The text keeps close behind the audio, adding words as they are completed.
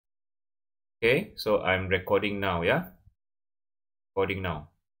Okay, so I'm recording now, yeah? Recording now.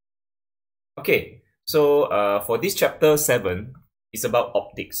 Okay, so for this chapter 7, it's about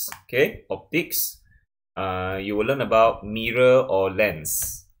optics. Okay, optics. You will learn about mirror or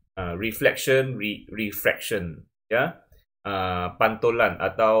lens, reflection, refraction, yeah? Pantulan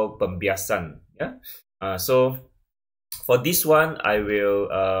atau pembiasan, yeah? So for this one, I will,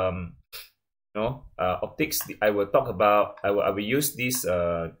 optics, I will talk about, I will use this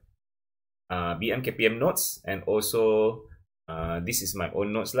BM KPM notes, and also this is my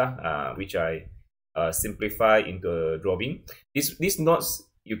own notes lah, which I simplify into a drawing. These notes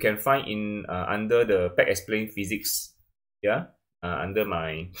you can find in under the Pack Explain Physics, yeah, under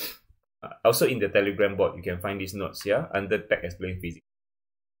my also in the Telegram bot you can find these notes, yeah, under Pack Explain Physics.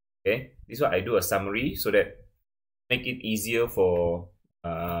 Okay, this one I do a summary so that make it easier for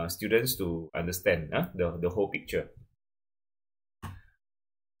students to understand the whole picture.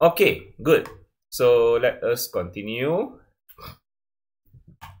 Okay, good. So let us continue.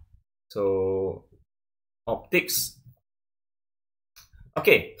 So optics.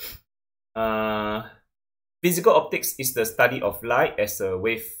 Okay. Physical optics is the study of light as a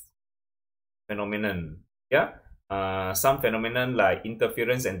wave phenomenon. Yeah. Some phenomenon like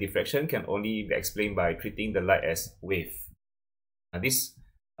interference and diffraction can only be explained by treating the light as wave. This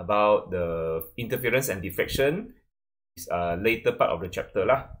about the interference and diffraction is later part of the chapter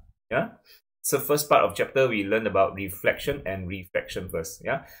lah. Yeah. So first part of chapter we learned about reflection and refraction first.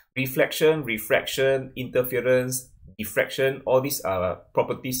 Yeah. Reflection, refraction, interference, diffraction, all these are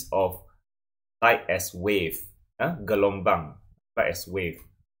properties of light as wave. Gelombang, light as wave.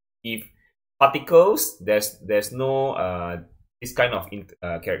 If particles, there's no this kind of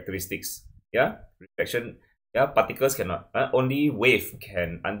characteristics. Yeah. Reflection. Yeah, particles cannot. Only wave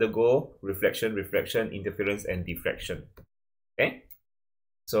can undergo reflection, refraction, interference, and diffraction. Okay.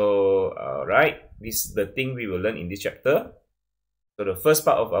 So, right, this is the thing we will learn in this chapter. So the first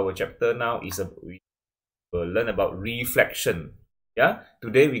part of our chapter now is we will learn about reflection. Yeah.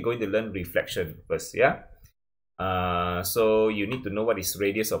 Today we're going to learn reflection first. Yeah. So you need to know what is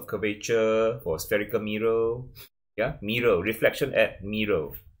radius of curvature for spherical mirror. Yeah. Mirror, reflection at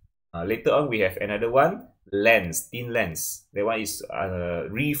mirror. Later on we have another one. Lens, thin lens. That one is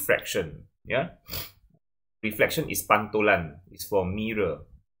refraction. Yeah, reflection is pantulan. It's for mirror.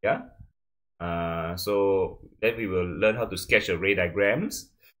 Yeah. So then we will learn how to sketch the ray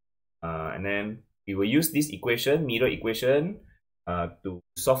diagrams, and then we will use this equation, mirror equation, to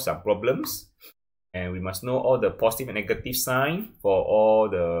solve some problems. And we must know all the positive and negative sign for all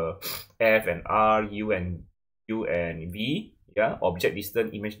the F and R, U and V. Yeah, object distance,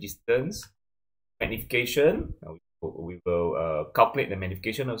 image distance. Magnification, we will calculate the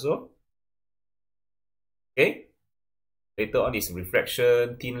magnification also. Okay. Later on is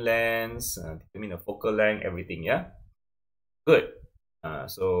refraction, thin lens, determine the focal length, everything. Yeah. Good.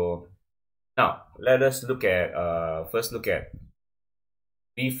 So now let us look at first look at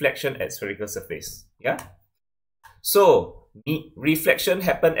reflection at spherical surface. Yeah. So reflection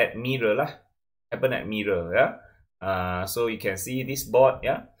happen at mirror lah. Happen at mirror. Yeah. So you can see this board.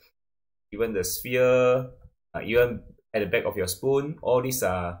 Yeah. Even the sphere, even at the back of your spoon, all these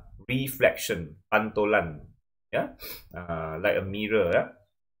are reflection, pantulan, yeah, like a mirror. Yeah?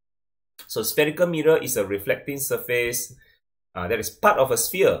 So spherical mirror is a reflecting surface that is part of a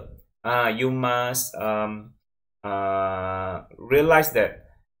sphere. You must realize that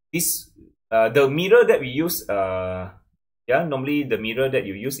this the mirror that we use, normally the mirror that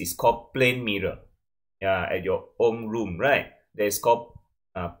you use is called plane mirror. Yeah, at your own room, right? That is called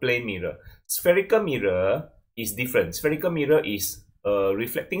plane mirror. Spherical mirror is different. Spherical mirror is a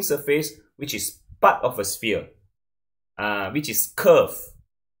reflecting surface which is part of a sphere, which is curved.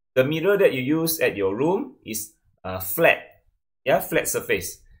 The mirror that you use at your room is flat, yeah, flat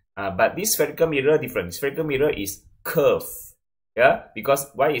surface. But this spherical mirror different. Spherical mirror is curved, yeah.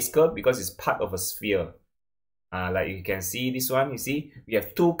 Because why is curved? Because it's part of a sphere. Like you can see this one. You see, we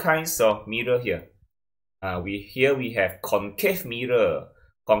have two kinds of mirror here. Here we have concave mirror.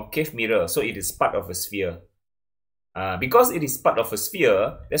 Concave mirror, so it is part of a sphere. Because it is part of a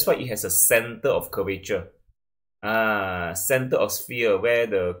sphere, that's why it has a center of curvature. Center of sphere where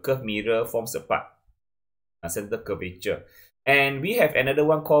the curved mirror forms a part. Center curvature. And we have another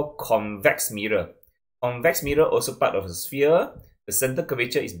one called convex mirror. Convex mirror also part of a sphere. The center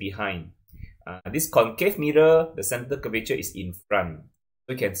curvature is behind. This concave mirror, the center curvature is in front.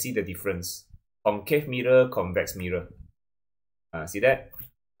 So you can see the difference. Concave mirror, convex mirror. See that?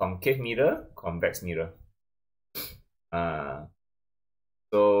 Concave mirror, convex mirror.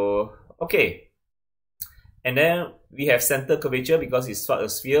 So, okay. And then we have center curvature because it's a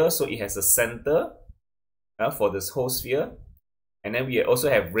sphere, so it has a center for this whole sphere. And then we also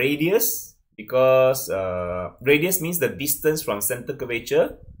have radius because radius means the distance from center curvature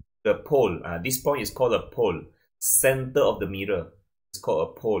to the pole. This point is called a pole. Center of the mirror is called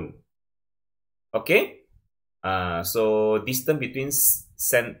a pole. Okay. So distance between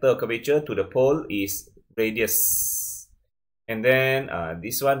center curvature to the pole is radius. And then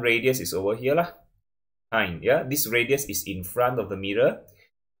this one radius is over here lah. Fine. Yeah, this radius is in front of the mirror.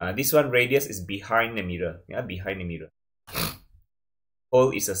 This one radius is behind the mirror. Yeah, behind the mirror.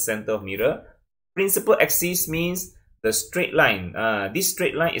 Pole is a center of mirror. Principal axis means the straight line. This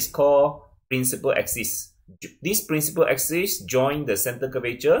straight line is called principal axis. This principal axis join the center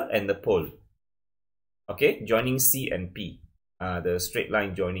curvature and the pole. Okay, joining C and P. The straight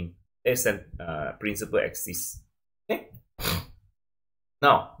line joining. That's principal axis. Okay.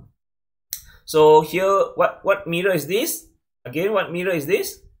 Now, so here, what mirror is this? Again, what mirror is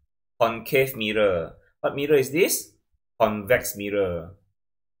this? Concave mirror. What mirror is this? Convex mirror.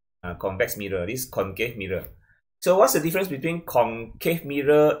 Convex mirror. This concave mirror. So what's the difference between concave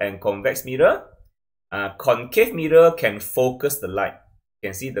mirror and convex mirror? Concave mirror can focus the light. You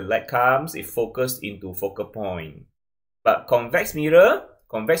can see the light comes, it focused into focal point. But convex mirror,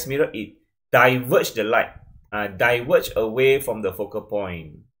 it diverge the light. Diverge away from the focal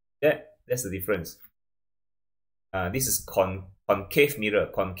point. That's the difference. This is concave mirror.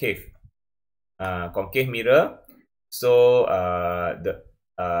 Concave mirror. So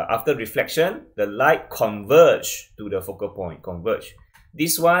after reflection, the light converge to the focal point. Converge.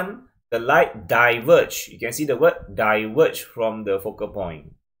 This one, the light diverge. You can see the word diverge from the focal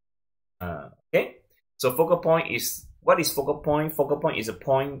point. Okay. So focal point is, what is focal point? Focal point is a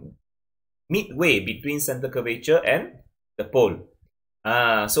point midway between center curvature and the pole.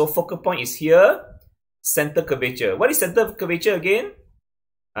 So focal point is here. Center curvature. What is center curvature again?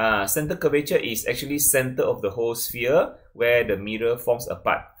 Center curvature is actually center of the whole sphere where the mirror forms a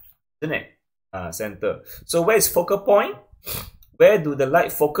part, isn't it? Center. So where is focal point? Where do the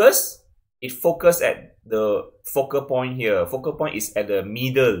light focus? It focuses at the focal point here. Focal point is at the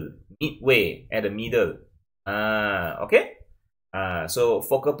middle, midway, at the middle. Okay. So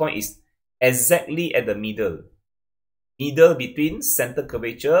focal point is exactly at the middle. Middle between center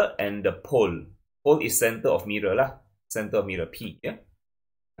curvature and the pole. Pole is center of mirror lah. Center of mirror P. Yeah.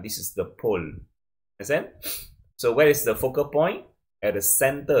 This is the pole. Understand? So where is the focal point? At the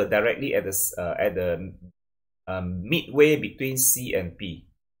center, directly at the midway between C and P.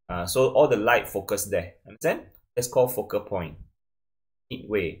 So all the light focus there. Understand? That's called focal point.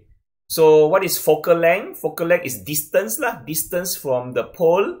 Midway. So what is focal length? Focal length is distance lah. Distance from the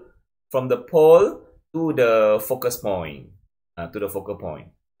pole to the focus point. To the focal point.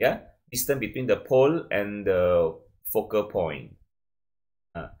 Yeah. Distance between the pole and the focal point.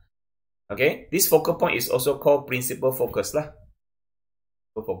 Okay. This focal point is also called principal focus lah.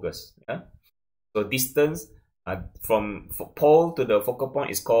 Focus. Yeah. So distance from pole to the focal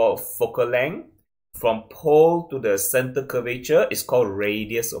point is called focal length. From pole to the center curvature is called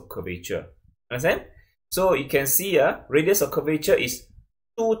radius of curvature. Understand? So you can see radius of curvature is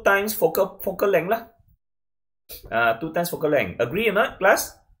 2 times focal length lah. 2 times focal length. Agree or not,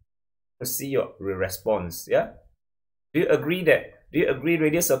 class? Let's see your response. Yeah. Do you agree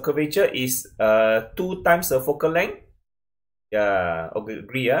radius of curvature is 2 times the focal length? Yeah. Okay,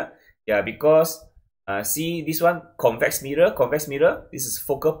 agree. Yeah, because see this one, convex mirror. This is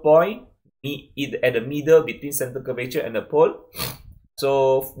focal point at the middle between center curvature and the pole.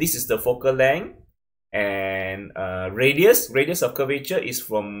 So this is the focal length, and radius of curvature is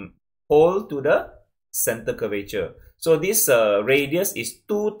from pole to the center curvature. So this radius is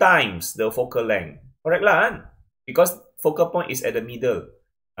 2 times the focal length. Correct lah? Because focal point is at the middle.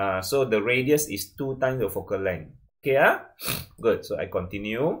 So the radius is 2 times the focal length. Okay, good. So I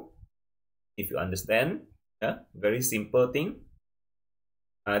continue. If you understand, very simple thing.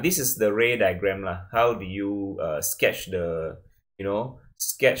 This is the ray diagram lah. How do you sketch the,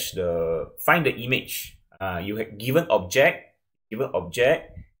 find the image? You have given object,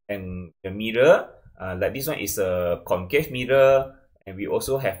 and the mirror. Like this one is a concave mirror, and we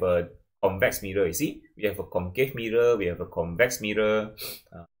also have a convex mirror. You see, we have a concave mirror, we have a convex mirror.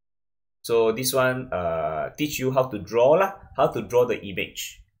 So this one teach you how to draw the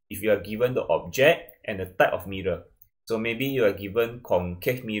image. If you are given the object and the type of mirror. So maybe you are given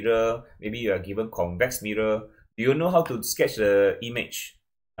concave mirror, maybe you are given convex mirror. Do you know how to sketch the image?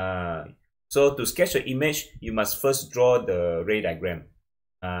 So to sketch the image, you must first draw the ray diagram.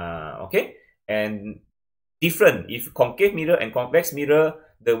 Okay, and different. If concave mirror and convex mirror,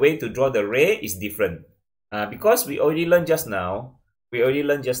 the way to draw the ray is different. Because we already learned just now,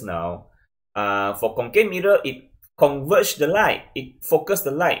 for concave mirror, it converges the light, it focuses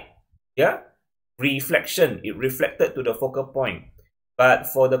the light. Yeah, reflection, it reflected to the focal point. But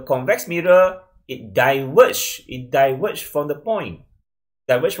for the convex mirror, it diverges from the point,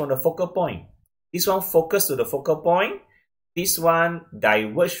 diverge from the focal point. This one focus to the focal point, this one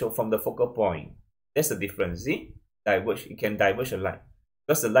diverge from the focal point. That's the difference, see? Diverge, it can diverge the light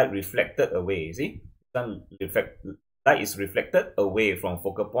because the light reflected away, see? Light is reflected away from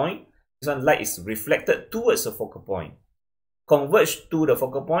focal point. This one light is reflected towards the focal point. Converge to the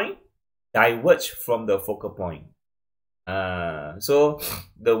focal point, diverge from the focal point. So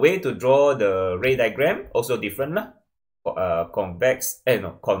the way to draw the ray diagram also different lah.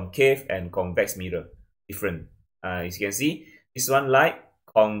 Concave and convex mirror different. As you can see, this one light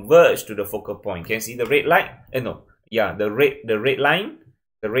converge to the focal point. Can you see the red light?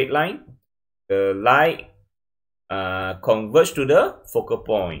 The light converge to the focal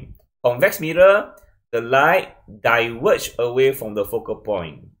point. Convex mirror, the light diverge away from the focal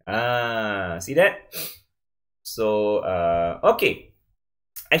point. See that? So okay,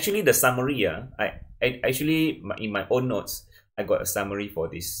 actually the summary, actually in my own notes I got a summary for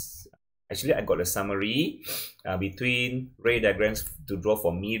this. Actually I got a summary between ray diagrams to draw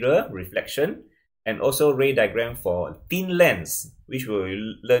for mirror reflection and also ray diagram for thin lens, which we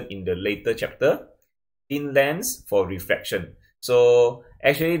will learn in the later chapter. Thin lens for reflection. So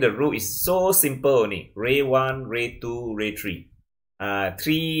actually the rule is so simple only. Ray 1, ray 2, ray 3.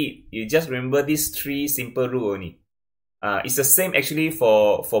 You just remember these 3 simple rule only. It's the same actually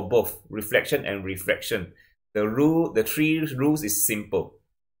for both reflection and refraction. The 3 rules is simple.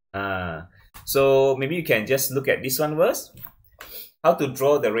 So maybe you can just look at this one first. How to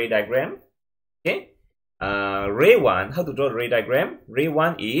draw the ray diagram. Okay. Ray 1, how to draw the ray diagram? Ray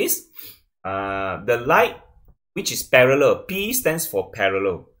 1 is the light which is parallel. P stands for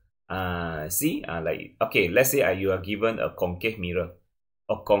parallel. See, like, okay, let's say you are given a concave mirror.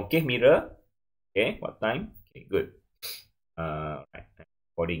 Okay, what time? Okay, good.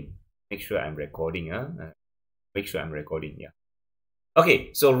 Recording. Make sure I'm recording. Make sure I'm recording. Yeah.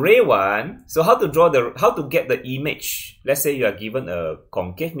 Okay, so ray 1. So how to get the image? Let's say you are given a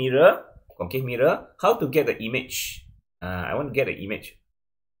concave mirror. How to get the image? I want to get the image.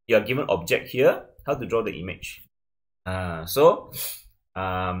 You are given object here. How to draw the image? So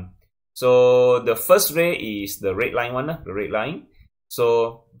the first ray is the red line one, the red line.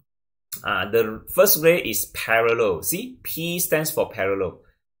 So the first ray is parallel. See, P stands for parallel.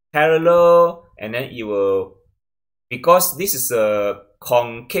 Parallel, and then you will, because this is a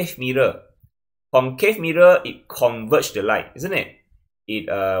concave mirror. Concave mirror, it converges the light, isn't it? It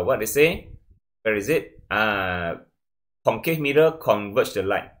what they say? Where is it? Concave mirror converge the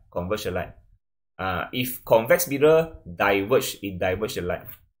light. If convex mirror diverge, it diverge the light.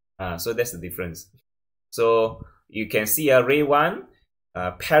 So that's the difference. So you can see ray 1,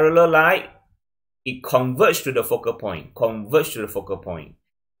 parallel light, it converge to the focal point.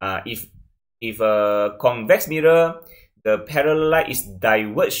 If a convex mirror, the parallel light is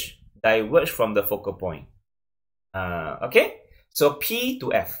diverge from the focal point. Okay, so P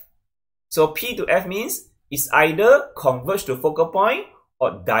to F. So P to F means it's either converge to focal point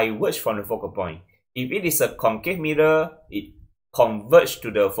or diverge from the focal point. If it is a concave mirror, it converge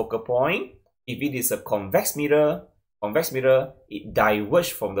to the focal point. If it is a convex mirror, it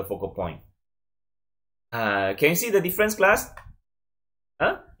diverge from the focal point. Can you see the difference, class?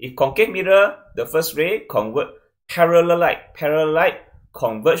 If concave mirror, the first ray parallel light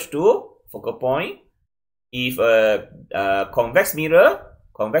converge to focal point. If a convex mirror,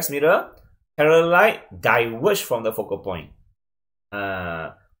 parallel light diverge from the focal point.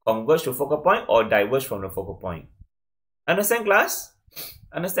 Converge to focal point or diverge from the focal point. Understand, class?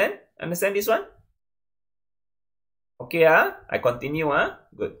 Understand this one? Okay, I continue.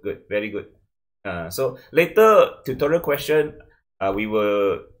 Good, very good. So later tutorial question, we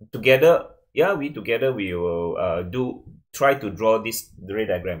will together. Yeah, we will try to draw this ray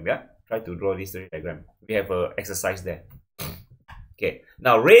diagram. Yeah, try to draw this ray diagram. We have a exercise there. Okay,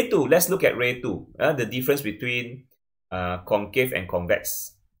 now ray 2. Let's look at ray 2. The difference between concave and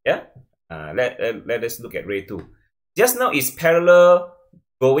convex. Yeah, let us look at ray 2. Just now is parallel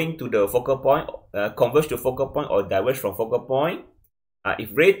going to the focal point, converge to focal point or diverge from focal point. If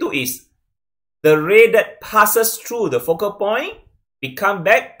ray 2 is the ray that passes through the focal point become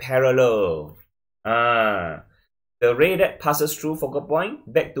back parallel. The ray that passes through focal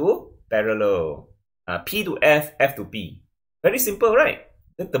point back to parallel. P to F, F to P. Very simple, right?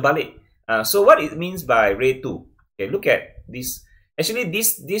 Terbalik. So what it means by ray 2? Okay, look at this. Actually,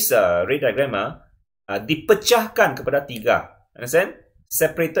 this ray diagram, dipecahkan kepada 3. Understand?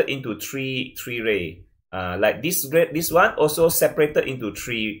 Separated into three ray. Like this one also separated into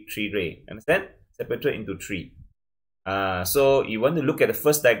three ray. Understand? Separated into 3. So you want to look at the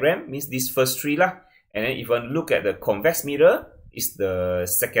first diagram, means this first 3 lah. And then if you want to look at the convex mirror, is the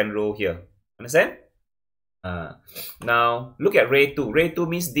second row here. Understand? Now look at ray 2. Ray 2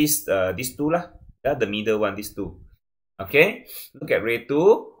 means this 2 lah. The middle one, this 2. Okay. Look at ray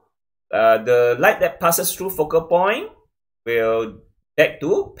 2. The light that passes through focal point will back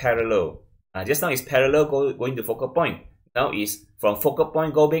to parallel. Just now is parallel going to focal point. Now is from focal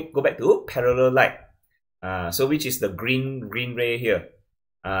point go back to parallel light. So which is the green ray here.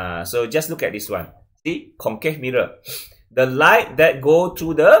 So just look at this one. See, concave mirror. The light that go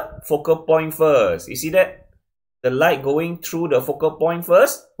through the focal point first. You see that? The light going through the focal point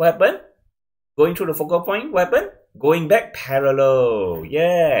first. What happened? Going through the focal point. What happened? Going back parallel.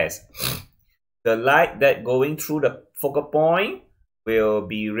 Yes. The light that going through the focal point will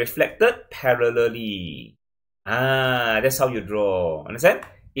be reflected parallelly. That's how you draw. Understand?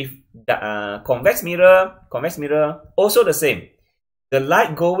 If the convex mirror also the same. The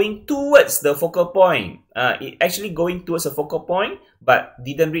light going towards the focal point. It actually going towards the focal point, but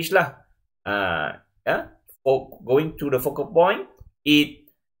didn't reach lah. Going to the focal point, it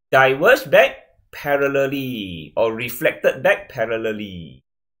diverged back parallelly or reflected back parallelly.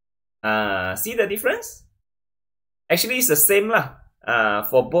 See the difference? Actually, it's the same lah.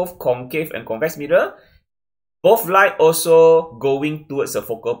 For both concave and convex mirror, both light also going towards the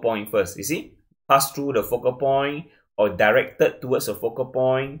focal point first. You see, pass through the focal point or directed towards the focal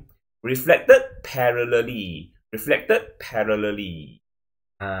point, reflected parallelly. Reflected parallelly.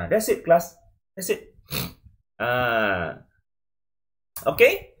 That's it, class. That's it.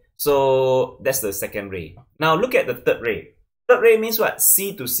 Okay. So that's the second ray. Now look at the third ray. Third ray means what?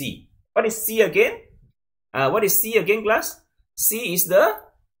 C to C. What is C again? What is C again, class? C is the,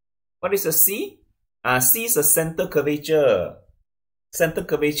 what is the C? C is the center curvature. Center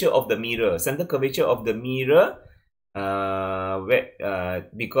curvature of the mirror. Center curvature of the mirror,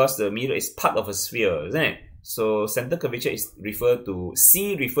 because the mirror is part of a sphere, isn't it? So center curvature is referred to,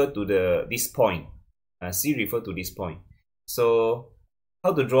 C refer to this point. C refer to this point. So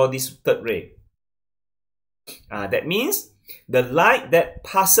how to draw this third ray? That means the light that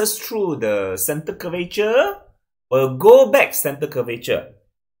passes through the center curvature will go back center curvature.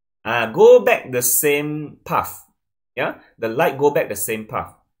 Go back the same path. Yeah, the light go back the same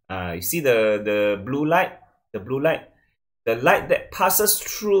path. You see the blue light? The blue light. The light that passes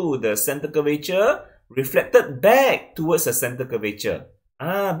through the center curvature reflected back towards the center curvature.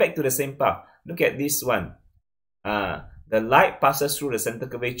 Back to the same path. Look at this one. The light passes through the center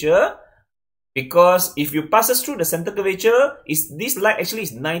curvature, because if you passes through the center curvature, this light actually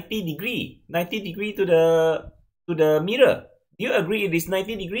is 90 degree to the mirror. Do you agree it is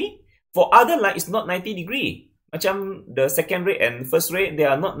 90 degree? For other light, it's not 90 degree. Macam the second ray and first ray, they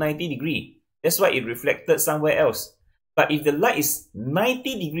are not 90 degree. That's why it reflected somewhere else. But if the light is 90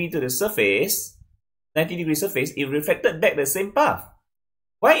 degree to the surface, 90 degree surface, it reflected back the same path.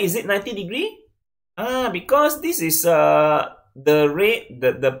 Why is it 90 degree? Because this is the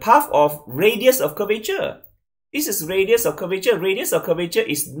path of radius of curvature. This is radius of curvature. Radius of curvature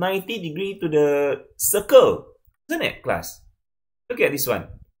is 90 degree to the circle, isn't it, class? Look at this one.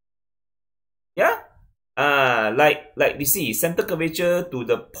 Yeah, like you see, center curvature to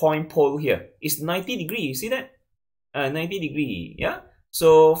the point pole here is 90 degree. You see that? 90 degree. Yeah.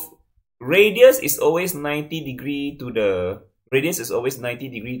 So radius is always 90 degree to the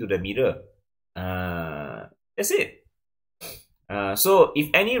mirror. That's it. So if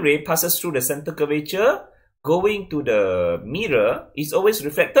any ray passes through the center curvature going to the mirror, it's always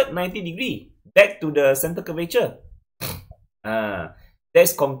reflected 90 degree back to the center curvature.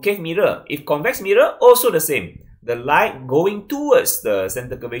 That's concave mirror. If convex mirror, also the same. The light going towards the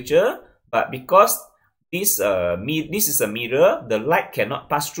center curvature, but because this is a mirror, the light cannot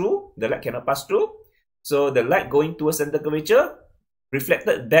pass through. So the light going towards center curvature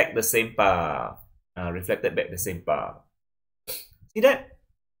reflected back the same path. See that?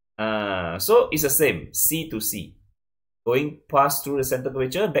 So it's the same, C to C. Going past through the center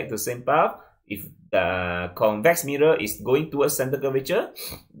curvature, back to the same path. If the convex mirror is going towards center curvature,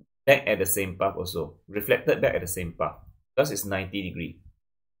 back at the same path also. Reflected back at the same path. Because it's 90 degree.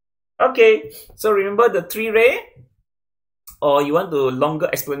 Okay, so remember the 3 ray? Or you want the longer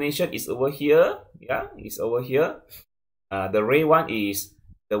explanation is over here. Yeah, it's over here. The ray 1 is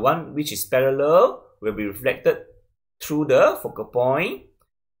the one which is parallel, will be reflected through the focal point.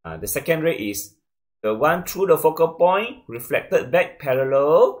 The second ray is the one through the focal point, reflected back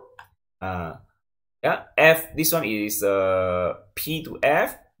parallel. Yeah, F, this one is P to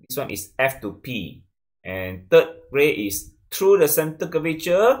F, this one is F to P. And third ray is through the center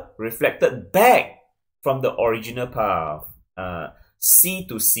curvature, reflected back from the original path, C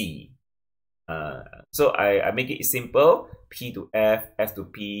to C. So I make it simple, P to F, F to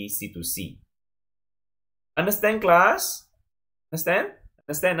P, C to C. Understand, class? Understand?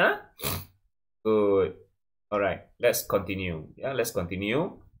 Understand, huh? Good. Alright, let's continue. Yeah, let's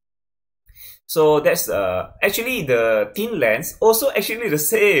continue. So that's actually the thin lens also actually the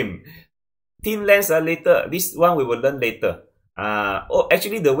same. Thin lens later. This one we will learn later.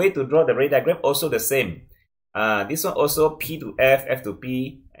 Actually the way to draw the ray diagram also the same. This one also P to F, F to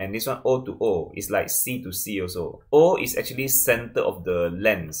P, and this one O to O. It's like C to C also. O is actually center of the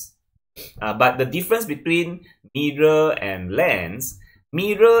lens. But the difference between mirror and lens,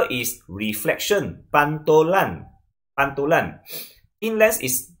 mirror is reflection, pantulan. Pantulan. Thin lens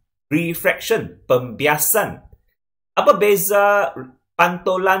is refraction, pembiasan. Apa beza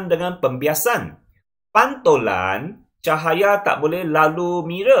pantulan dengan pembiasan? Pantulan, cahaya tak boleh lalu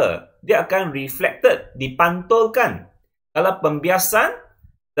mirror. Dia akan reflected, dipantulkan. Kalau pembiasan,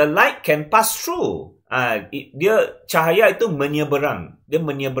 the light can pass through. Dia cahaya itu menyeberang. Dia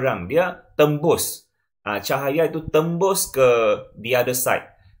menyeberang, dia tembus. Cahaya itu tembus ke the other side.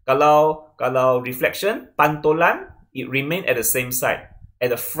 Kalau reflection, pantulan, it remain at the same side. At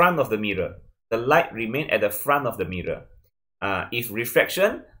the front of the mirror. The light remain at the front of the mirror. If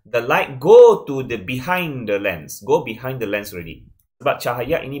refraction, the light go to the behind the lens. Go behind the lens already. Sebab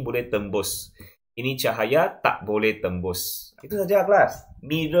cahaya ini boleh tembus. Ini cahaya tak boleh tembus. Itu saja kelas.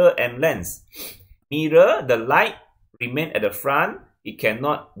 Mirror and lens. Mirror, the light remain at the front. It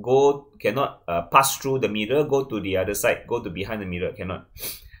cannot pass through the mirror, go to the other side, go to behind the mirror. Cannot.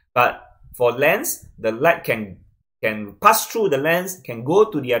 But for lens, the light can pass through the lens, can go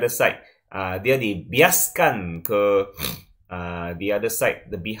to the other side. Dia dibiaskan ke the other side,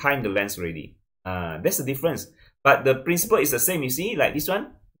 the behind the lens already. That's the difference. But the principle is the same. You see, like this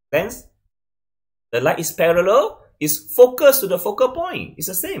one, lens, the light is parallel, is focused to the focal point. It's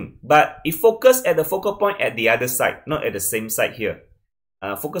the same. But it focus at the focal point at the other side, not at the same side here.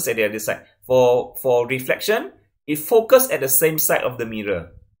 Focus at the other side. For reflection, it focus at the same side of the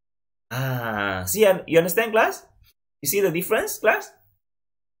mirror. See, you understand, class? You see the difference, class?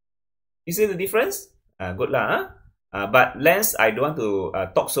 You see the difference? Good lah. But lens, I don't want to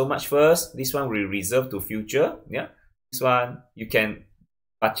talk so much first. This one we reserve to future. Yeah. This one you can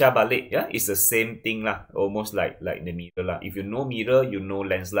baca balik. Yeah, it's the same thing lah. Almost like the mirror lah. If you know mirror, you know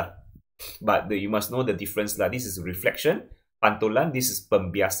lens lah. But you must know the difference lah. This is reflection. Pantulan. This is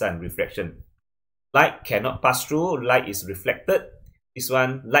pembiasan, reflection. Light cannot pass through. Light is reflected. This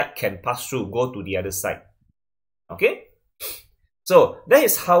one, light can pass through. Go to the other side. Okay, so that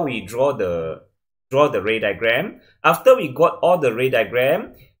is how we draw the ray diagram. After we got all the ray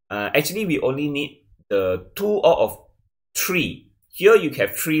diagram, actually we only need the 2 out of 3. Here you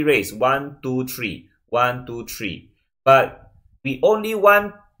have 3 rays, 1, 2, 3, 1, 2, 3. But we only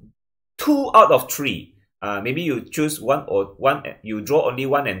want 2 out of 3. Maybe you choose one, you draw only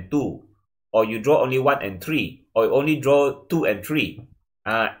 1 and 2, or you draw only 1 and 3, or you only draw 2 and 3.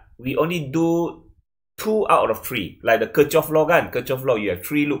 We only do 2 out of 3, like the Kirchhoff law kan. Kirchhoff law, you have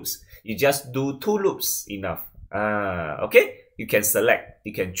 3 loops. You just do 2 loops enough. Okay, you can select,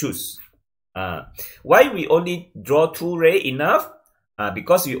 you can choose. Why we only draw 2 ray enough?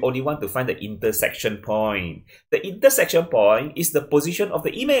 Because we only want to find the intersection point. The intersection point is the position of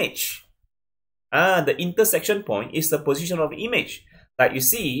the image. The intersection point is the position of the image. Like you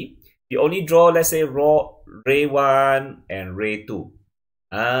see, you only draw, let's say, ray 1 and ray 2.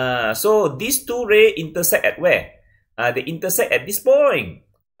 So these 2 rays intersect at where? They intersect at this point.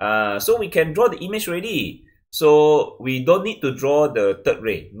 So we can draw the image already. So we don't need to draw the third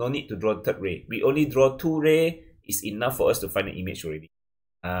ray. No need to draw the third ray. We only draw 2 rays is enough for us to find the image already.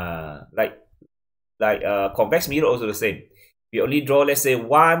 Like convex mirror also the same. We only draw, let's say,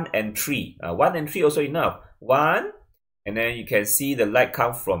 1 and 3. 1 and 3 also enough. 1, and then you can see the light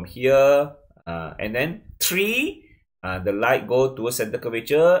come from here. And then 3. The light go towards center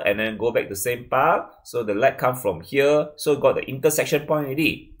curvature and then go back the same path. So the light come from here. So got the intersection point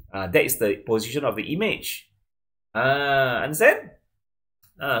already. That is the position of the image. Understand?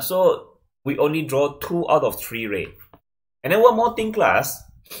 So we only draw 2 out of 3 rays. And then one more thing, class.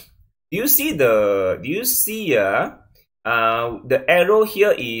 Do you see the arrow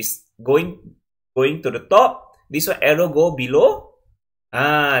here is going to the top. This one arrow go below.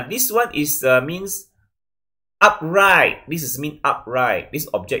 This one is means upright. This is mean upright. This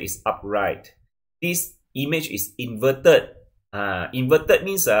object is upright. This image is inverted. Inverted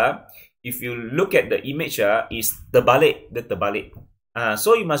means if you look at the image, is terbalik, the terbalik.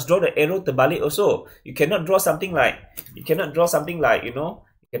 So you must draw the arrow terbalik also. You cannot draw something like, you cannot draw like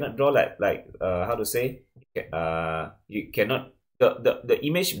how to say, you cannot, the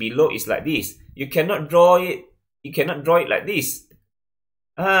image below is like this. You cannot draw it like this.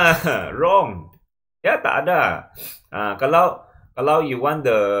 Wrong. Ya, tak ada. Kalau you want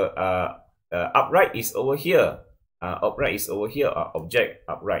the upright is over here. Upright is over here. Object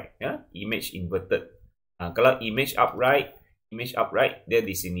upright. Ya, image inverted. Kalau image upright dia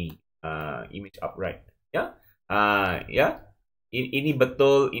di sini. Image upright. Ya. Ya. Ini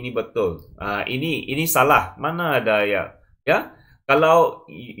betul, ini betul. Ini salah. Mana ada ya? Ya. Kalau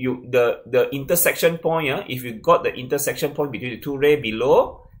the intersection point, if you got the intersection point between the two rays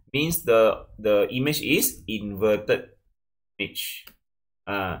below, means the image is inverted image.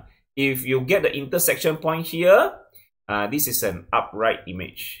 If you get the intersection point here, this is an upright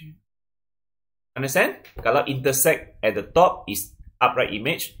image. Understand? Kalau intersect at the top is upright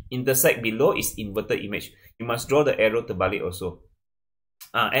image, intersect below is inverted image. You must draw the arrow terbalik also.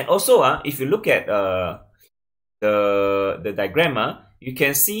 And also, if you look at the diagram, you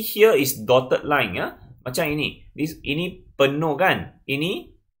can see here is dotted line. Macam ini. Ini penuh kan?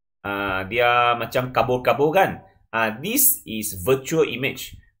 Ini dia macam kabur-kabur kan? This is virtual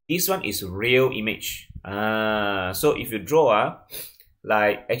image. This one is real image. So if you draw,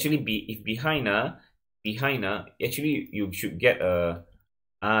 like actually if behind, actually you should get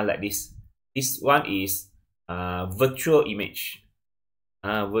like this. This one is virtual image.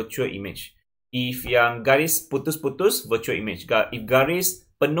 Virtual image. If yang garis putus-putus, virtual image. If garis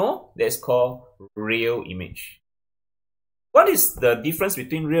penuh, that's called real image. What is the difference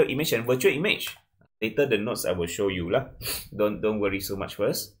between real image and virtual image? Later the notes I will show you lah. Don't worry so much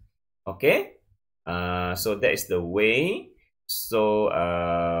first. Okay. So that is the way. So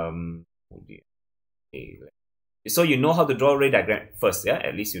okay. So you know how to draw ray diagram first, yeah?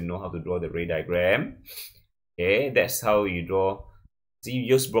 At least you know how to draw the ray diagram. Okay, that's how you draw. So you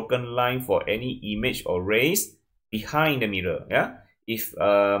use broken line for any image or rays behind the mirror. Yeah, if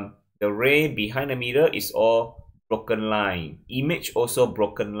the ray behind the mirror is all broken line, image also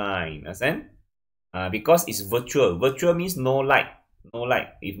broken line. Understand? Because it's virtual. Virtual means no light. No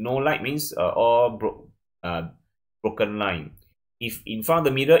light. If no light means all broken line. If in front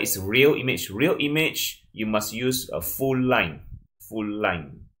of the mirror is real image. Real image, you must use a full line. Full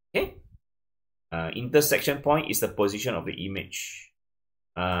line. Okay. Intersection point is the position of the image.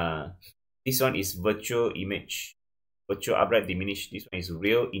 This one is virtual image. Virtual upright diminish. This one is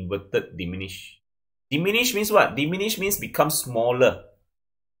real inverted diminish. Diminish means what? Diminish means become smaller.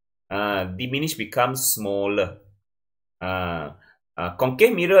 Diminish becomes smaller.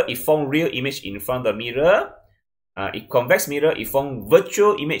 Concave mirror, it form real image in front of the mirror. Convex mirror, it form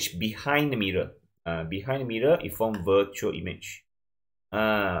virtual image behind the mirror. Behind the mirror, it form virtual image.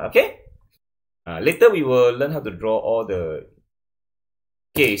 Okay. Later we will learn how to draw all the.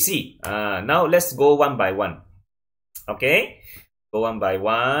 Okay, see. Now let's go one by one. Okay, go one by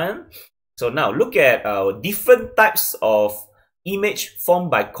one. So now look at different types of image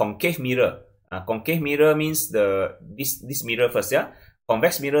formed by concave mirror. Concave mirror means this mirror first, yeah.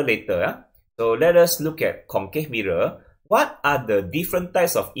 Convex mirror later, yeah. So let us look at concave mirror. What are the different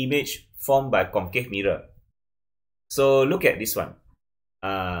types of image formed by concave mirror? So look at this one.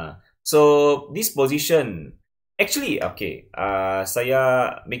 So this position. Actually, okay,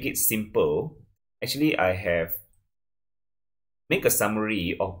 saya make it simple. Actually, I have make a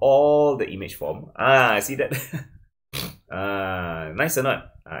summary of all the image form. See that? Nice or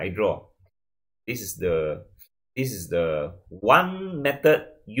not? I draw. This is the one method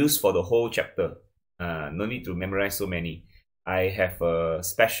used for the whole chapter. No need to memorize so many. I have a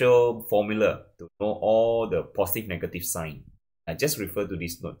special formula to know all the positive negative sign. I just refer to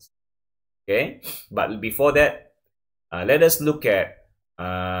these notes. Okay, but before that, let us look at,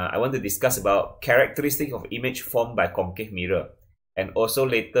 I want to discuss about characteristic of image formed by concave mirror. And also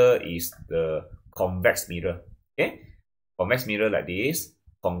later is the convex mirror. Okay, convex mirror like this,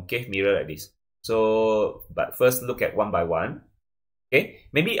 concave mirror like this. So, but first look at one by one. Okay,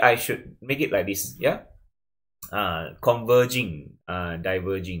 maybe I should make it like this. Yeah, converging,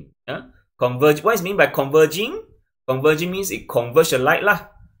 diverging. Converge. What is mean by converging? Converging means it converge the light lah.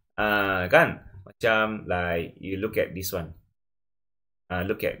 Kan? Macam like you look at this one.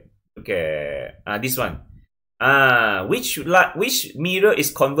 Look at this one. Which mirror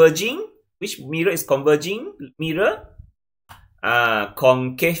is converging? Which mirror is converging? Mirror?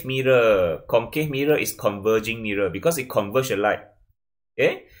 Concave mirror. Concave mirror is converging mirror because it converges the light.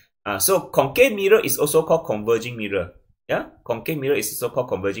 Okay? So concave mirror is also called converging mirror. Yeah? Concave mirror is also called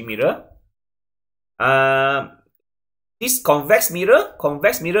converging mirror. This convex mirror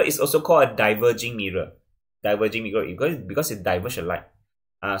is also called a diverging mirror. Diverging mirror because it diverges light.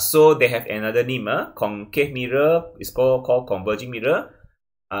 So they have another name. Concave mirror is called converging mirror.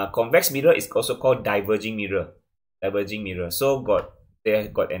 Convex mirror is also called diverging mirror. Diverging mirror. So they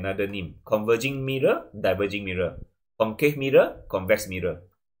have got another name. Converging mirror, diverging mirror. Concave mirror, convex mirror.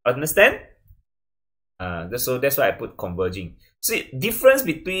 Understand? So that's why I put converging. See, difference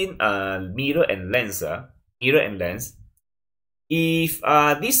between mirror and lens. Mirror and lens. If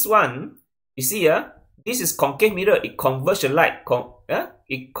this one, you see, this is concave mirror, it converges the light.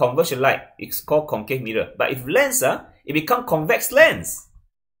 It converges the light. It's called concave mirror. But if lens, it become convex lens.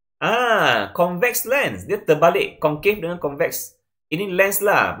 Convex lens. Dia terbalik. Concave dengan convex. Ini lens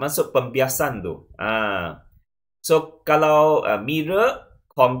lah. Masuk pembiasan tu. So, kalau mirror,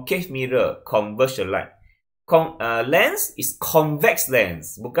 concave mirror, converge the light. Lens is convex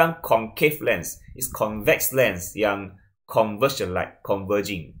lens. Bukan concave lens. It's convex lens yang converge the light,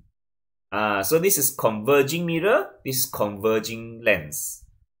 converging. So this is converging mirror, this is converging lens.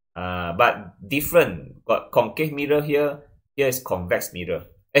 But different. Got concave mirror here is convex mirror,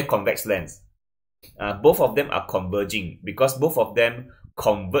 convex lens. Both of them are converging because both of them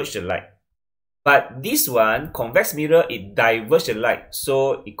converge the light. But this one, convex mirror, it diverges the light.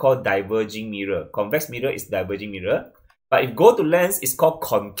 So it called diverging mirror. Convex mirror is diverging mirror. But if go to lens, it's called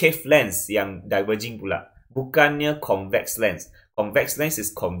concave lens yang diverging pula. Bukannya convex lens. Convex lens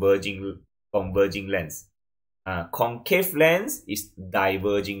is converging lens. Concave lens is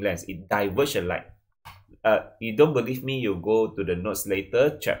diverging lens. It diverges the light. You don't believe me, you go to the notes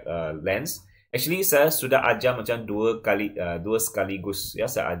later, check lens. Actually, saya sudah ajar macam dua sekaligus.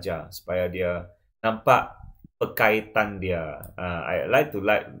 Ya, saya ajar supaya dia nampak perkaitan dia. I like to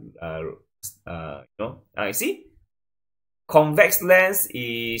you see, convex lens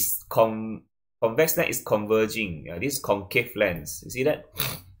is converging. This is concave lens. You see that?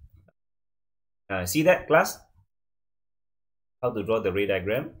 See that, class? How to draw the ray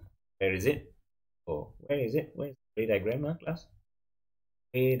diagram? Where is it? Oh, where is it? Where is the ray diagram, class?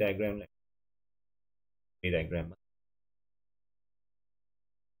 Ray diagram. Ray diagram.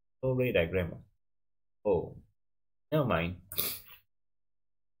 Oh, ray diagram. Oh, never mind.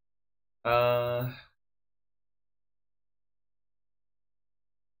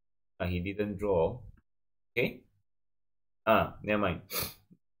 He didn't draw. Okay. Never mind.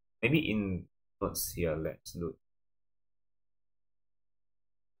 Maybe in notes here. Let's look.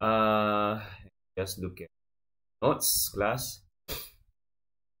 Just look at notes, class.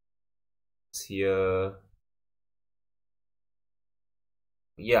 Here.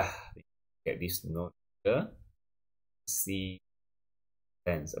 Yeah. Get this note here. See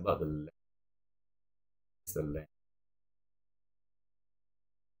lens about the lens. The lens.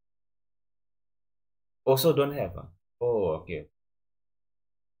 Also don't have. Oh, okay.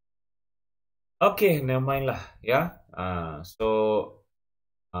 Okay, never mind lah. Yeah.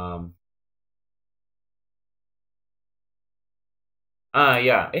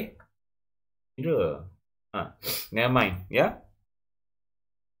 Yeah. Mirror. Never mind. Yeah.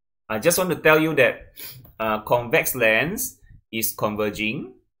 I just want to tell you that convex lens is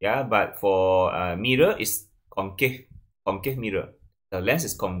converging. Yeah, but for mirror is concave mirror. The lens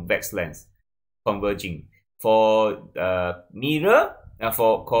is convex lens. Converging. For mirror,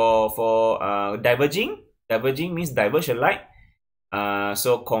 for diverging means diverge the light.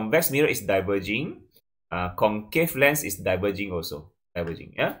 So convex mirror is diverging. Concave lens is diverging also.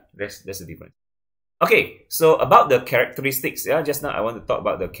 Diverging. Yeah, that's the difference. Okay, so about the characteristics. Yeah, just now I want to talk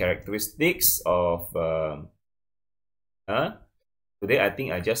about the characteristics of. Today I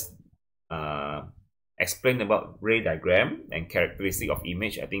think I just explained about ray diagram and characteristic of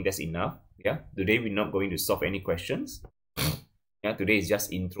image. I think that's enough. Yeah, today we're not going to solve any questions. Yeah, today is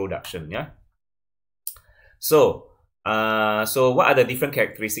just introduction. Yeah. So what are the different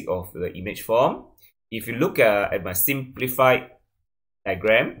characteristics of the image form? If you look at my simplified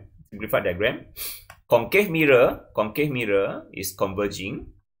diagram, concave mirror is converging.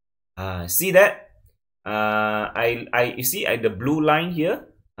 See that? You see the blue line here.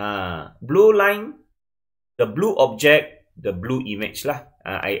 Blue line, the blue object, the blue image lah.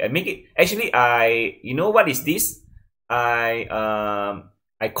 I make it. Actually, you know what is this? I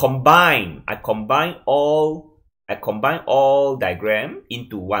combine all diagram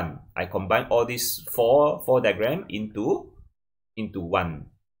into one. I combine all these four diagram into one.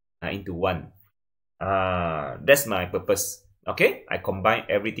 That's my purpose. Okay, I combine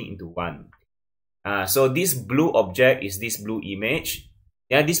everything into one. So this blue object is this blue image.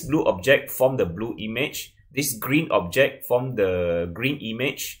 Yeah, this blue object form the blue image. This green object form the green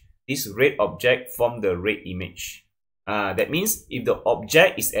image. this red object form the red image. That means if the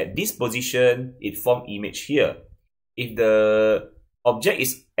object is at this position, it form image here. If the object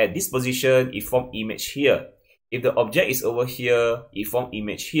is at this position, it form image here. If the object is over here, it form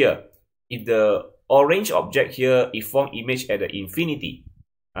image here. If the orange object here, it form image at the infinity.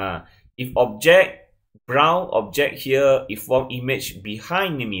 If brown object here, it form image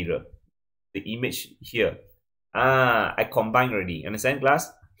behind the mirror. The image here. I combine already. Understand,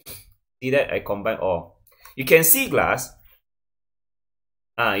 class? See that? I combine all. You can see, class.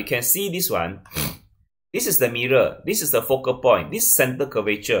 You can see this one. This is the mirror. This is the focal point. This center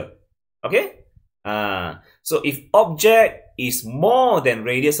curvature. Okay? So if object is more than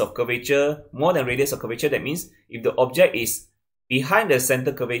radius of curvature, that means if the object is behind the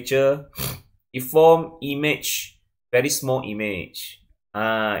center curvature, it form image, very small image.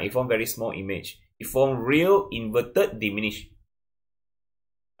 It form very small image. It form real inverted diminished.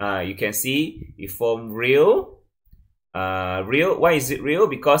 You can see it form real. Real. Why is it real?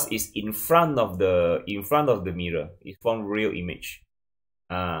 Because it's in front of the mirror. It form real image.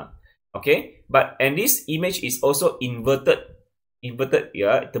 Okay. And this image is also inverted.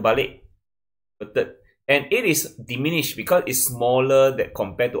 Yeah, terbalik. Inverted. And it is diminished because it's smaller than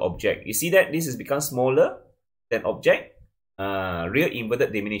compared to object. You see that this has become smaller than object. Real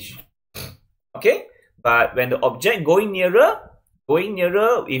inverted diminished. Okay. But when the object going nearer,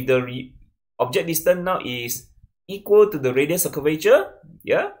 if the object distance now is equal to the radius of curvature,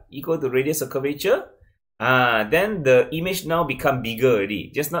 equal to radius of curvature, then the image now become bigger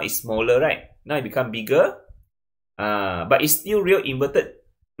already. Just now it's smaller, right? Now it become bigger, but it's still real inverted,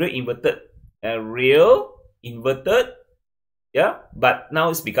 yeah. But now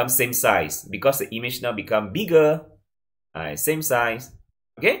it's become same size because the image now become bigger, same size.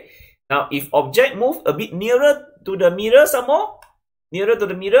 Okay. Now if object move a bit nearer to the mirror, some more nearer to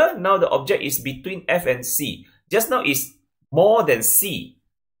the mirror, now the object is between F and C. Just now is more than C.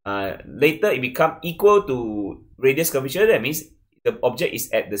 Later it become equal to radius curvature. That means the object is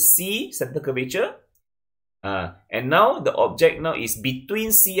at the C center curvature. And now the object now is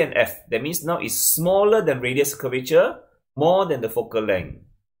between C and F. That means now it's smaller than radius curvature, more than the focal length.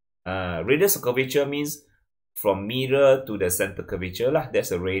 Radius curvature means from mirror to the center curvature lah. That's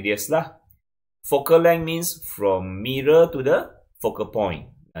the radius lah. Focal length means from mirror to the focal point.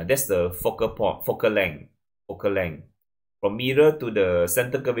 That's the focal length. From mirror to the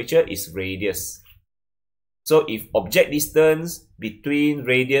center curvature is radius. So if object distance between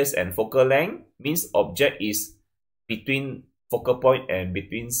radius and focal length means object is between focal point and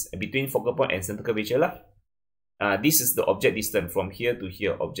between focal point and center curvature lah. This is the object distance from here to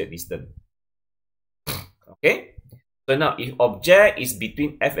here, object distance. Okay. So now if object is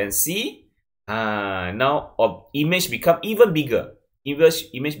between F and C, now image become even bigger.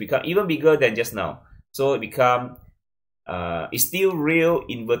 Image become even bigger than just now. So it become it's still real,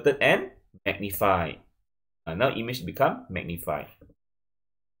 inverted, and magnified. Now image become magnified.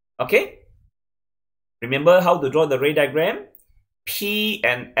 Okay. Remember how to draw the ray diagram? P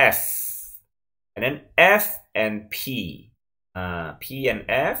and F, and then F and P. P and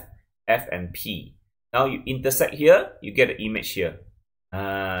F, F and P. Now you intersect here, you get the image here.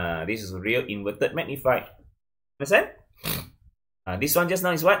 This is real, inverted, magnified. Understand? This one just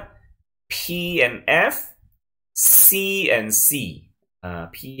now is what? P and F, C and C.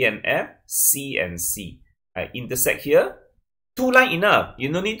 P and F, C and C. Intersect here. Two line enough. You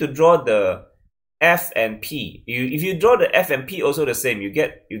no need to draw the F and P. If you draw the F and P also the same. You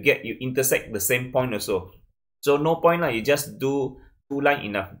intersect the same point also. So no point lah. You just do two line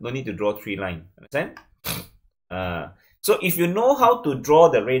enough. No need to draw three line. Understand? So if you know how to draw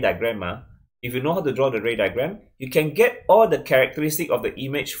the ray diagram, you can get all the characteristic of the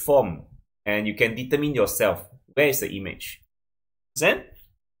image form, and you can determine yourself where is the image. Understand?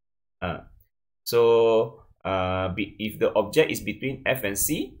 If the object is between F and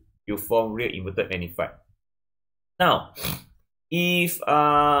C, you form real, inverted, magnified. Now, if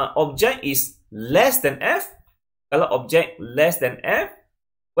object is less than F, kalau object less than F,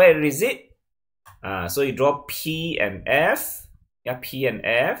 where is it? So you draw P and F, P and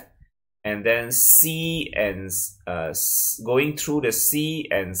F, and then C and going through the C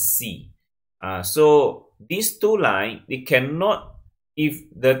and C. So these two lines, they cannot, if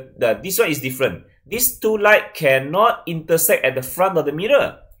this one is different. These two lines cannot intersect at the front of the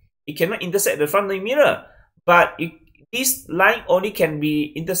mirror. It cannot intersect at the front of the mirror. But this line only can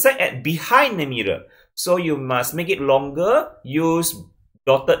be intersect at behind the mirror. So you must make it longer, use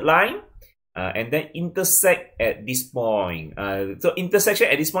dotted line, and then intersect at this point. So intersection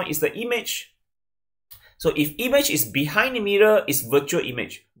at this point is the image. So if image is behind the mirror, it's virtual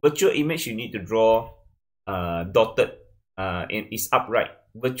image. Virtual image, you need to draw dotted, and it's upright.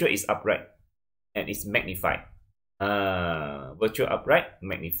 Virtual is upright, and it's magnified. Virtual upright,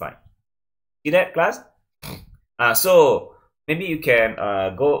 magnified. See that, class? So maybe you can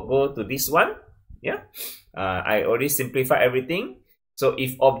go to this one. Yeah, I already simplified everything. So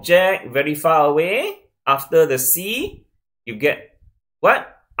if object very far away, after the C, you get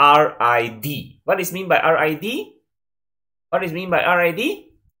what? RID. What is mean by RID? What is mean by RID?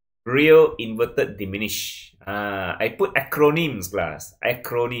 Real inverted diminish. I put acronyms, class.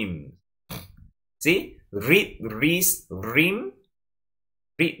 Acronym. See? Read, ris, rim.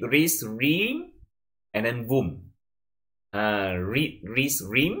 Read, ris, rim. And then boom. Read, ris,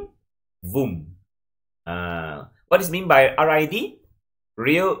 rim. Boom. What is mean by RID?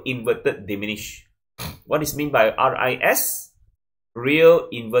 Real inverted diminish. What is mean by RIS? Real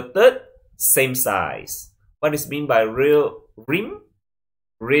inverted same size. What is mean by real rim?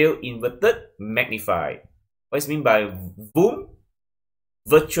 Real inverted magnified. What is mean by boom?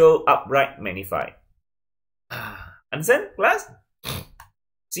 Virtual upright magnified. Understand, class?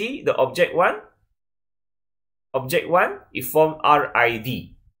 See the object one? Object one, it form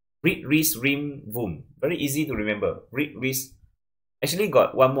RID. Read, ris, rim, boom. Very easy to remember. Read, ris. Actually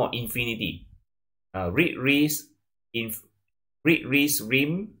got one more, infinity. Read, ris,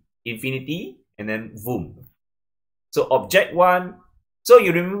 rim, infinity, and then boom. So object one. So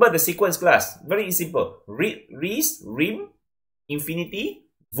you remember the sequence, class. Very simple. Read, ris, rim, infinity,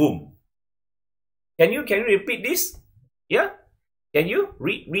 boom. Can you repeat this? Yeah? Can you?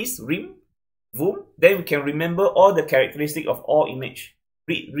 Read, ris, rim, boom. Then we can remember all the characteristics of all image.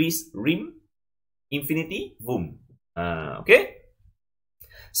 Read, ris, rim, infinity, boom. Okay?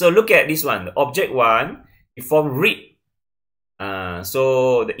 So look at this one. The object one, it form read.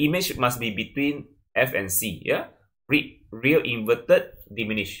 So the image must be between F and C. Yeah? Read, real inverted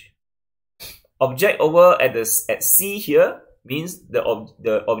diminish. Object over at C here means the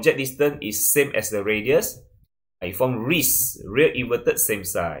object distance is same as the radius. I form ris, real inverted same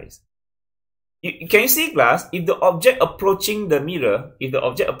size. Can you see, class? If the object approaching the mirror,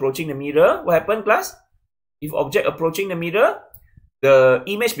 what happened, class? If object approaching the mirror, the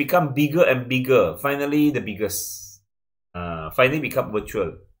image become bigger and bigger. Finally, the biggest. Finally become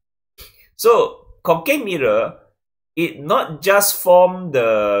virtual. So concave mirror, it not just form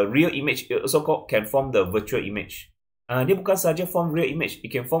the real image, it also can form the virtual image. Dia bukan saja form real image,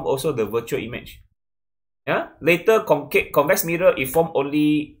 it can form also the virtual image. Yeah? Later, convex mirror, it form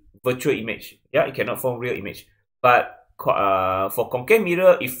only virtual image. Yeah, it cannot form real image. But for concave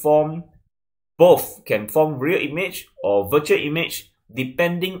mirror, it form both, can form real image or virtual image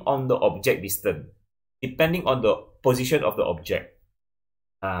depending on the object distance, depending on the position of the object.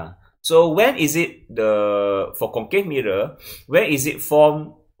 So when is it for concave mirror, where is it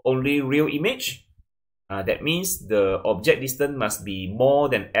form only real image? That means the object distance must be more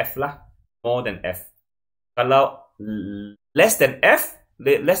than F lah, more than F. Kalau less than F,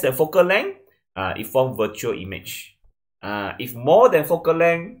 less than focal length, it form virtual image. If more than focal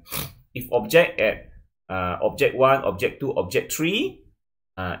length, if object at object 1, object 2, object 3,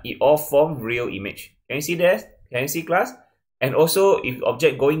 it all form real image. Can you see that? Can you see, class? And also, if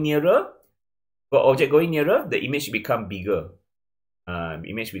object going nearer, the image become bigger.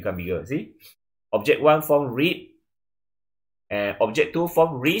 See? Object 1 form read, and object 2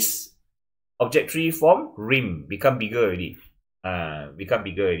 form ris, object 3 form rim, become bigger already.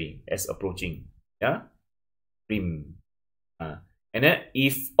 As approaching. Yeah? Rim. And then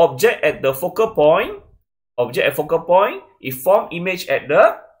if object at the focal point, it form image at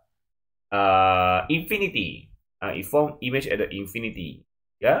the infinity. It form image at the infinity.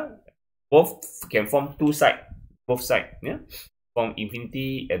 Yeah? Both can form both side. Yeah? Form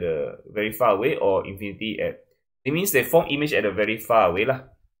infinity at the very far away or infinity at, it means they form image at a very far away lah.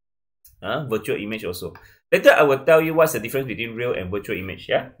 Virtual image also. Later I will tell you what's the difference between real and virtual image.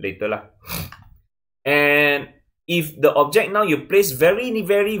 Yeah, later lah. And if the object now you place very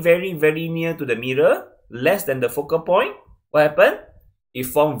near to the mirror, less than the focal point, what happened? It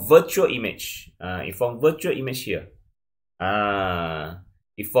form virtual image. It form virtual image here.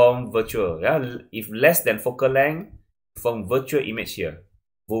 It form virtual. Yeah, if less than focal length, form virtual image here.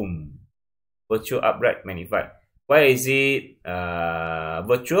 Boom. Virtual upright magnified. Why is it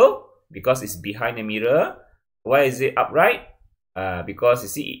virtual? Because it's behind the mirror. Why is it upright? Because you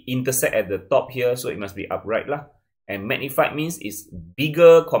see it intersect at the top here, so it must be upright lah. And magnified means it's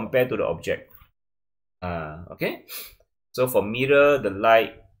bigger compared to the object. Okay. So for mirror, the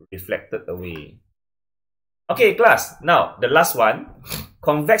light reflected away. Okay, class. Now the last one,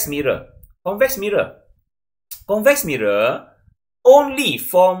 convex mirror. Convex mirror. Convex mirror only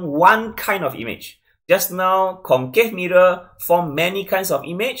form one kind of image. Just now, concave mirror form many kinds of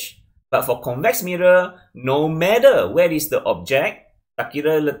image. But for convex mirror, no matter where is the object, tak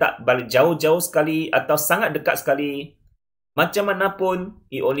kira letak balik jauh-jauh sekali atau sangat dekat sekali, macam mana pun,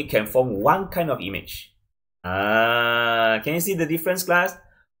 it only can form one kind of image. Can you see the difference, class?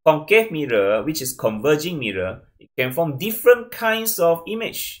 Concave mirror, which is converging mirror, it can form different kinds of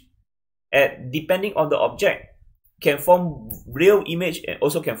image. Depending on the object, can form real image and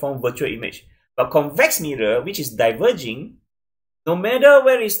also can form virtual image. But convex mirror, which is diverging, no matter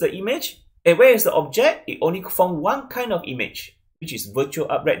where is the image, where is the object, it only form one kind of image, which is virtual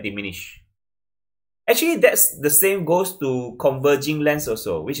upright diminished. Actually, that's the same goes to converging lens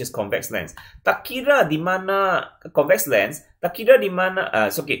also, which is convex lens. Tak kira di mana convex lens, tak kira di mana,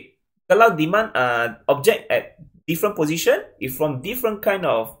 okay. Kalau di mana object at different position, it from different kind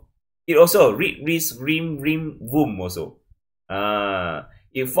of, it also rim, boom also.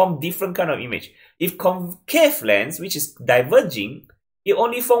 It form different kind of image. If concave lens, which is diverging, it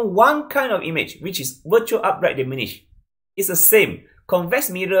only form one kind of image, which is virtual upright diminished. It's the same.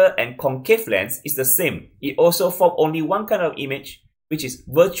 Convex mirror and concave lens is the same. It also form only one kind of image, which is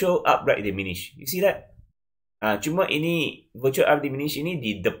virtual upright diminished. You see that? Cuma ini virtual upright diminished ini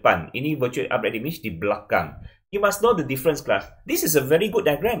di depan, ini virtual upright diminished di belakang. You must know the difference, class. This is a very good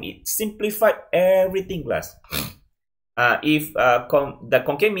diagram. It simplified everything, class. If the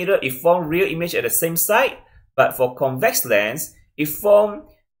concave mirror, it form real image at the same side, but for convex lens, it form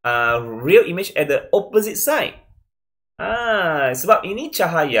real image at the opposite side. Sebab ini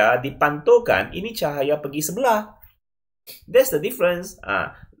cahaya dipantulkan, ini cahaya pergi sebelah. That's the difference.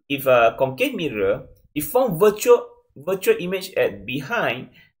 If a concave mirror, it form virtual image at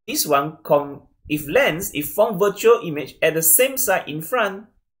behind. This one, if lens, it form virtual image at the same side in front.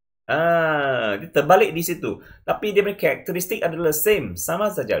 Dia terbalik di situ. Tapi dia punya karakteristik adalah same.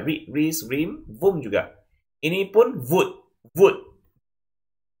 Sama saja. Rim, boom juga. Ini pun wood.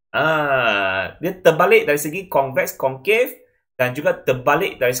 Dia terbalik dari segi convex, concave dan juga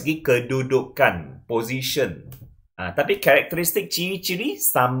terbalik dari segi kedudukan, position. Tapi karakteristik ciri-ciri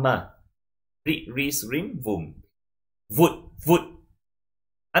sama. Rim, boom. Wood.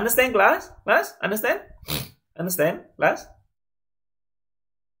 Understand, class? Class? Understand? Understand, class?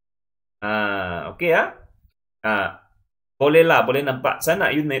 Okay ya. Boleh nampak. Saya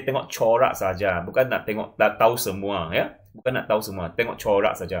nak you tengok corak saja, bukan nak tengok tahu semua ya. Bukan nak tahu semua, tengok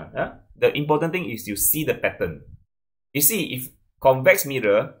corak saja ya. The important thing is you see the pattern. You see, if convex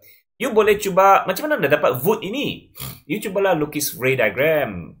mirror, you boleh cuba macam mana nak dapat wood ini. You cubalah lukis ray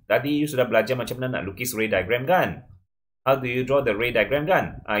diagram. Tadi you sudah belajar macam mana nak lukis ray diagram kan? How do you draw the ray diagram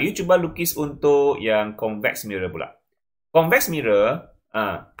kan? You cuba lukis untuk yang convex mirror pula. Convex mirror,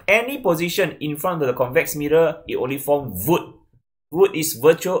 any position in front of the convex mirror, it only form wood. Wood is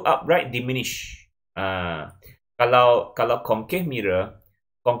virtual upright diminished. Kalau concave mirror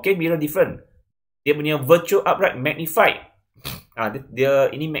different. Dia punya virtual upright magnified.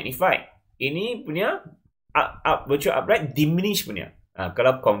 Dia ini magnified. Ini punya virtual upright diminished punya.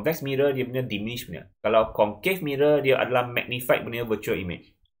 Kalau convex mirror dia punya diminished punya. Kalau concave mirror dia adalah magnified punya virtual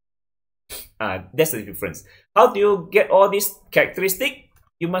image. That's the difference. How do you get all these characteristics?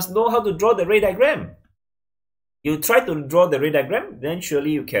 You must know how to draw the ray diagram. You try to draw the ray diagram, then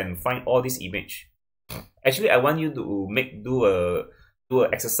surely you can find all this image. Actually, I want you to do a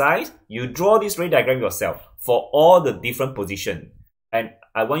exercise. You draw this ray diagram yourself for all the different position, and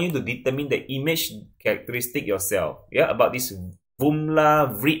I want you to determine the image characteristic yourself. Yeah, about this boom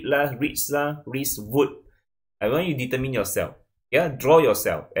lah, ridge wood. I want you to determine yourself. Yeah, draw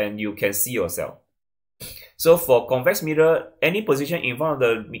yourself, and you can see yourself. So for convex mirror, any position in front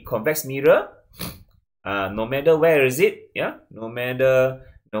of the convex mirror, no matter where is it, yeah, no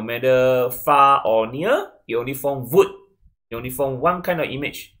matter far or near, you only form wood. You only form one kind of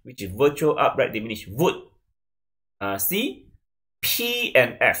image, which is virtual upright diminished wood. See, P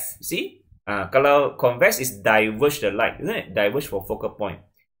and F. See, kalau convex is diverge the light, isn't it? Diverge for focal point.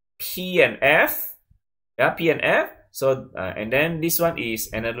 P and F, yeah, P and F. So and then this one is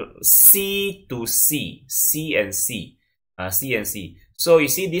another C to C, C and C, C and C. So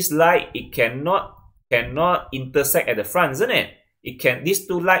you see this light, it cannot intersect at the front, isn't it? These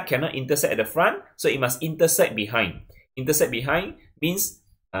two light cannot intersect at the front, so it must intersect behind. Intersect behind means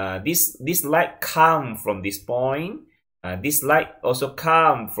this light come from this point. This light also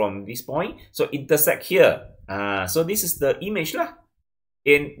come from this point, so intersect here. So this is the image lah.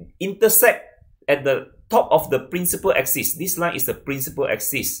 Intersect at the top of the principal axis. This line is the principal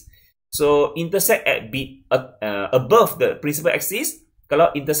axis. So intersect at above the principal axis.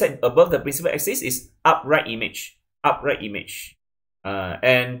 Kalau intersect above the principal axis is upright image. Upright image.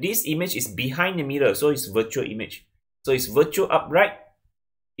 And this image is behind the mirror, so it's virtual image. So it's virtual upright.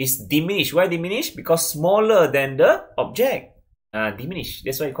 It's diminished. Why diminished? Because smaller than the object. Diminished.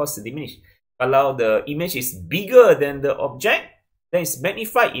 That's why it calls diminished. Kalau the image is bigger than the object, then it's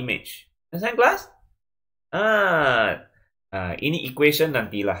magnified image. Understand, class? Ini equation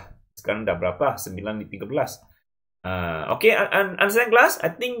nantilah. Sekarang dah berapa? 9/13. Okay, understand, class? I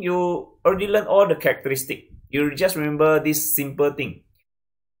think you already learned all the characteristic. You just remember this simple thing.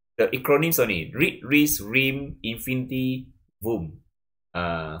 The acronyms only. Read, RIS, RIM, infinity, VUM.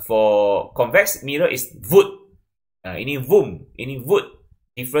 For convex mirror is VUT. Ini VUM. Ini VUT.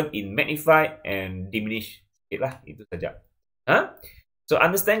 Different in magnify and diminish. Itulah, itu saja. So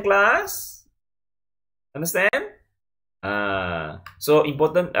understand, class? Understand? So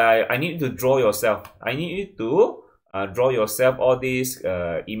important. I need you to draw yourself. I need you to draw yourself all these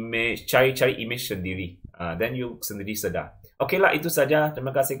image. Cari image sendiri. Then you sendiri sedar. Okay lah, itu saja.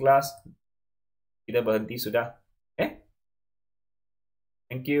 Terima kasih, kelas. Kita berhenti sudah.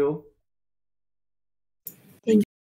 Thank you.